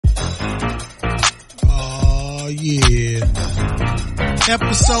Yeah.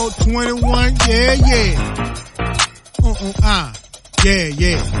 Episode 21, yeah. Yeah.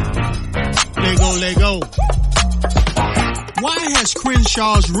 Let go. Why has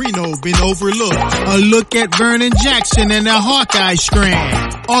Crenshaw's Reno been overlooked? A look at Vernon Jackson and the Hawkeye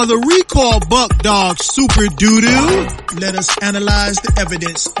scram. Are the recall Buck Dogs super doo-doo? Let us analyze the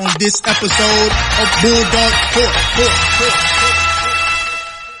evidence on this episode of Bulldog Court.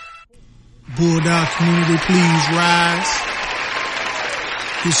 Bulldog community, please rise.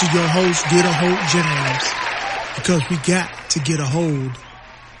 This is your host, Get a Hold James. Because we got to get a hold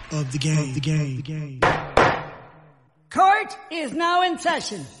of the game. Court is now in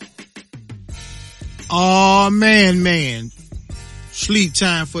session. Oh man. Sleep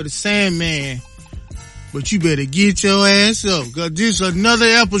time for the Sandman. But you better get your ass up, cause this is another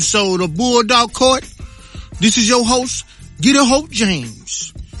episode of Bulldog Court. This is your host, Get a Hold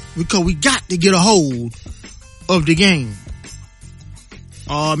James. Because we got to get a hold of the game.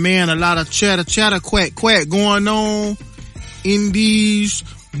 Oh man, a lot of chatter, quack going on in these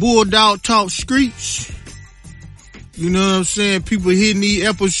Bulldog Talk streets. You know what I'm saying? People hitting these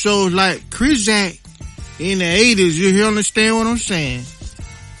episodes like Chris Jack in the 80s. You understand what I'm saying?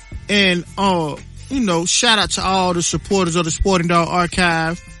 And, shout out to all the supporters of the Sporting Dog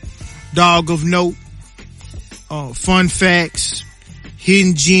Archive, Dog of Note, Fun Facts,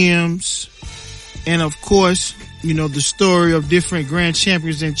 Hidden Gems, and of course, the story of different grand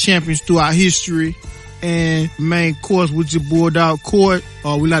champions and champions throughout history. And main course with your Bulldog Court.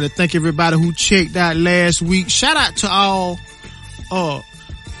 We like to thank everybody who checked out last week. Shout out to all,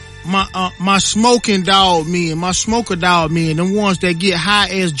 my smoking dog men, my smoker dog men, the ones that get high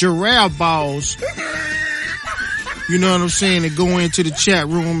as giraffe balls. You know what I'm saying? And go into the chat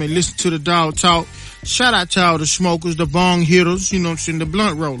room and listen to the dog talk. Shout out to all the smokers, the bong hitters, you know what I'm saying? The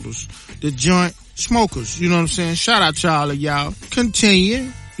blunt rollers, the joint smokers, you know what I'm saying? Shout out to all of y'all.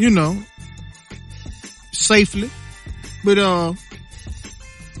 Continue, safely. But,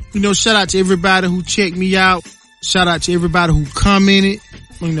 shout out to everybody who checked me out. Shout out to everybody who commented,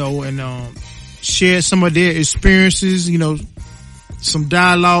 and, shared some of their experiences, some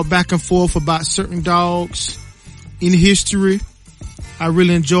dialogue back and forth about certain dogs in history. I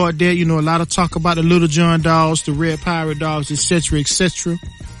really enjoyed that. A lot of talk about the Little John dogs, the Red Pirate dogs, etc.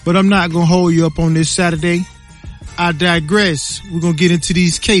 But I'm not going to hold you up on this Saturday. I digress. We're going to get into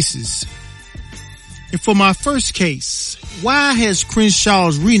these cases. And for my first case, why has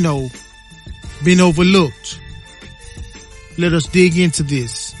Crenshaw's Reno been overlooked? Let us dig into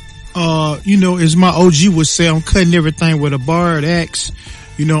this. As my OG would say, I'm cutting everything with a barred axe.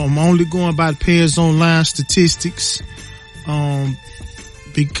 I'm only going by the Pairs Online statistics.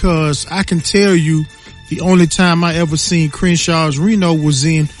 Because I can tell you the only time I ever seen Crenshaw's Reno was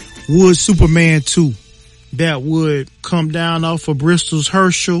in Wood Superman 2. That would come down off of Bristol's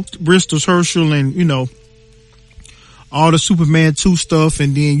Herschel and, all the Superman 2 stuff.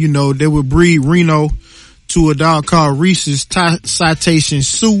 And then, they would breed Reno to a dog called Reese's Citation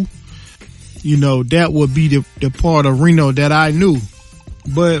Sue. That would be the part of Reno that I knew.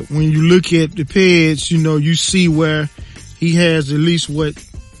 But when you look at the peds, you see where he has at least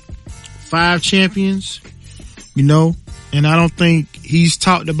 5 champions, and I don't think he's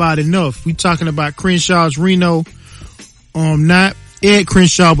talked about enough. We talking about Crenshaw's Reno, not Ed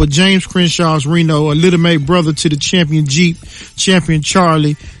Crenshaw, but James Crenshaw's Reno, a little mate brother to the champion Jeep, champion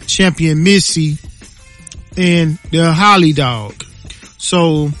Charlie, champion Missy, and the Holly dog.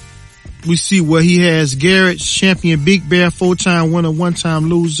 So we see where he has Garrett's champion Big Bear, 4-time winner, 1-time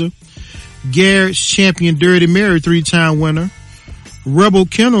loser. Garrett's champion Dirty Mary, 3-time winner. Rebel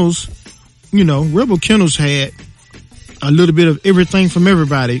Kennels, Rebel Kennels had a little bit of everything from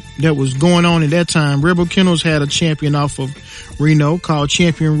everybody that was going on at that time. Rebel Kennels had a champion off of Reno called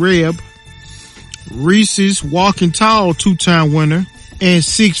Champion Reb. Reese's Walking Tall, 2-time winner. And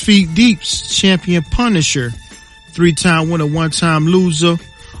 6 Feet Deep's Champion Punisher, 3-time winner, 1-time loser.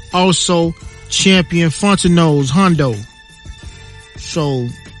 Also, Champion Fontenot's Hondo. So,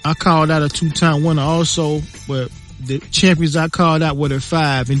 I called out a 2-time winner also, but the champions I called out were the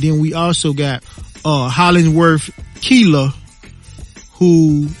 5. And then we also got Hollingsworth Keeler,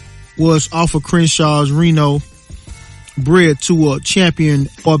 who was off of Crenshaw's Reno, bred to a champion,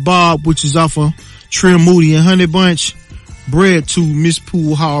 or Bob, which is off of Trim Moody and Honey Bunch, bred to Miss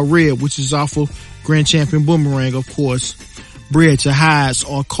Pool Hall Red, which is off of Grand Champion Boomerang, of course, bred to Hides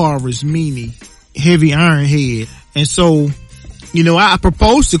or Carver's Meanie, Heavy Iron Head. And so, I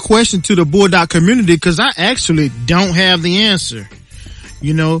proposed the question to the Bulldog community because I actually don't have the answer.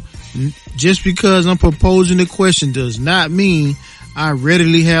 Just because I'm proposing the question does not mean I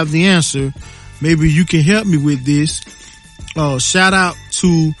readily have the answer. maybe you can help me with this. Shout out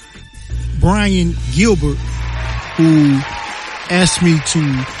to Brian Gilbert, who asked me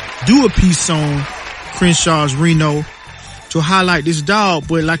to do a piece on Crenshaw's Reno to highlight this dog.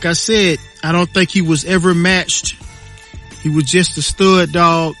 But like I said, I don't think he was ever matched. He was just a stud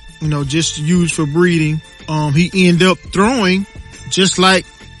dog, just used for breeding. He ended up throwing just like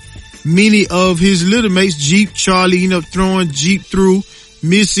many of his little mates. Jeep, Charlie ended up throwing. Jeep through.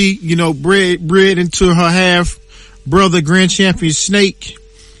 Missy, bred into her half brother, grand champion Snake,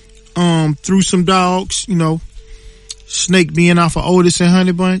 through some dogs, Snake being off of Otis and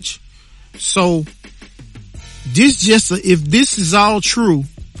Honey Bunch. So if this is all true,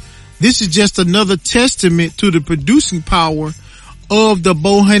 this is just another testament to the producing power of the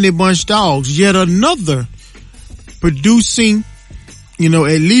Bo Honey Bunch dogs. Yet another producing, at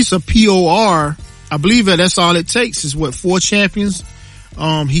least a POR. I believe that's all it takes is 4 champions.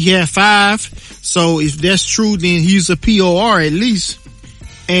 He had 5. So if that's true, then he's a POR at least.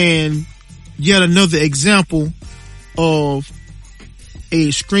 And yet another example of a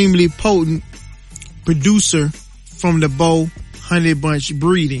extremely potent producer from the Bo Honey Bunch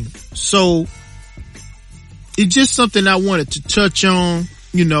breeding. So it's just something I wanted to touch on,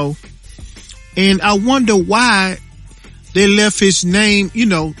 and I wonder why they left his name.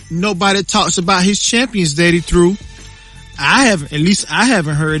 Nobody talks about his champions that he threw. I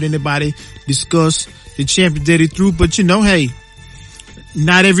haven't heard anybody discuss the champions that he threw, but hey,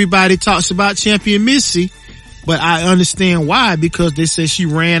 not everybody talks about champion Missy, but I understand why, because they said she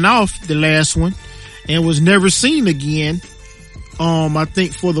ran off the last one and was never seen again. I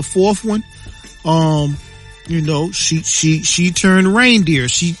think for the 4th one, she turned reindeer.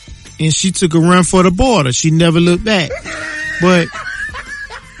 She took a run for the border. She never looked back. But,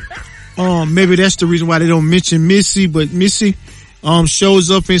 maybe that's the reason why they don't mention Missy, but Missy, shows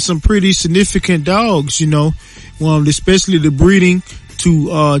up in some pretty significant dogs, especially the breeding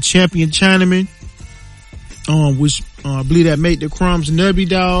to, champion Chinaman, which, I believe that made the Crumbs Nubby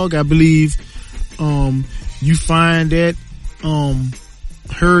dog. I believe, you find that,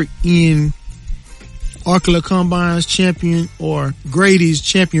 her in Ocular Combine's champion or Grady's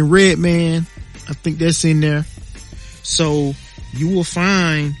champion Redman. I think that's in there. So you will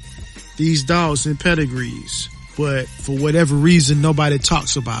find these dogs in pedigrees, but for whatever reason, nobody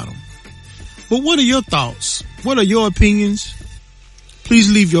talks about them. But what are your thoughts? What are your opinions?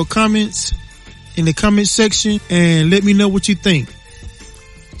 Please leave your comments in the comment section and let me know what you think.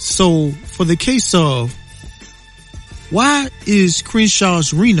 So for the case of why is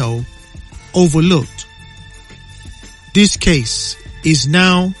Crenshaw's Reno overlooked? This case is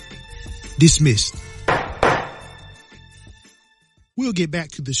now dismissed. We'll get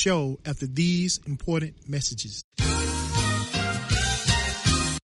back to the show after these important messages.